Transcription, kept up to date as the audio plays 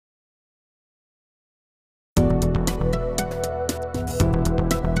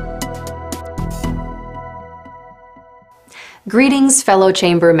Greetings, fellow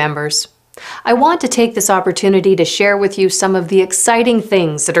Chamber members. I want to take this opportunity to share with you some of the exciting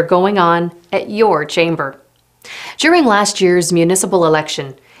things that are going on at your Chamber. During last year's municipal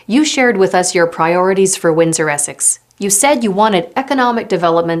election, you shared with us your priorities for Windsor-Essex. You said you wanted economic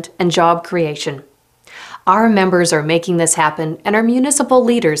development and job creation. Our members are making this happen, and our municipal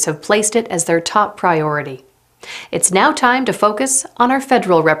leaders have placed it as their top priority. It's now time to focus on our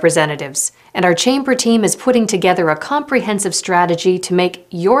federal representatives, and our Chamber team is putting together a comprehensive strategy to make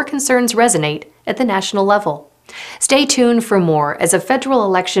your concerns resonate at the national level. Stay tuned for more as a federal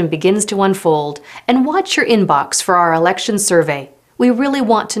election begins to unfold, and watch your inbox for our election survey. We really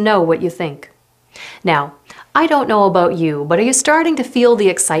want to know what you think. Now, I don't know about you, but are you starting to feel the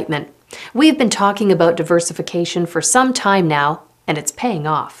excitement? We've been talking about diversification for some time now, and it's paying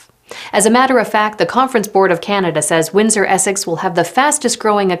off. As a matter of fact, the Conference Board of Canada says Windsor-Essex will have the fastest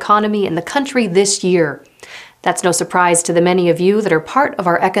growing economy in the country this year. That's no surprise to the many of you that are part of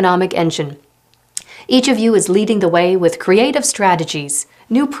our economic engine. Each of you is leading the way with creative strategies,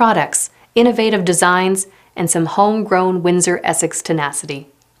 new products, innovative designs, and some homegrown Windsor-Essex tenacity.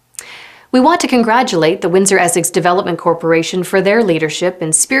 We want to congratulate the Windsor-Essex Development Corporation for their leadership in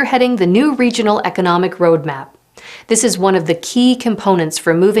spearheading the new regional economic roadmap. This is one of the key components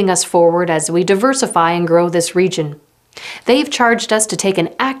for moving us forward as we diversify and grow this region. They've charged us to take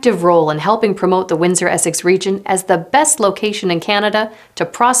an active role in helping promote the Windsor-Essex region as the best location in Canada to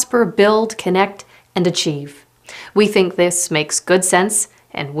prosper, build, connect, and achieve. We think this makes good sense,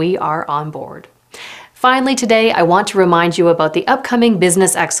 and we are on board. Finally, today, I want to remind you about the upcoming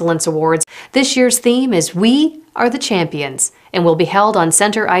Business Excellence Awards. This year's theme is We Are the Champions, and will be held on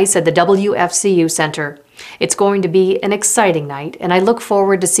center ice at the WFCU Center. It's going to be an exciting night, and I look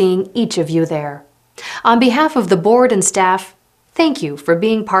forward to seeing each of you there. On behalf of the board and staff, thank you for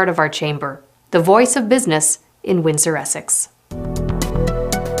being part of our Chamber, the voice of business in Windsor-Essex.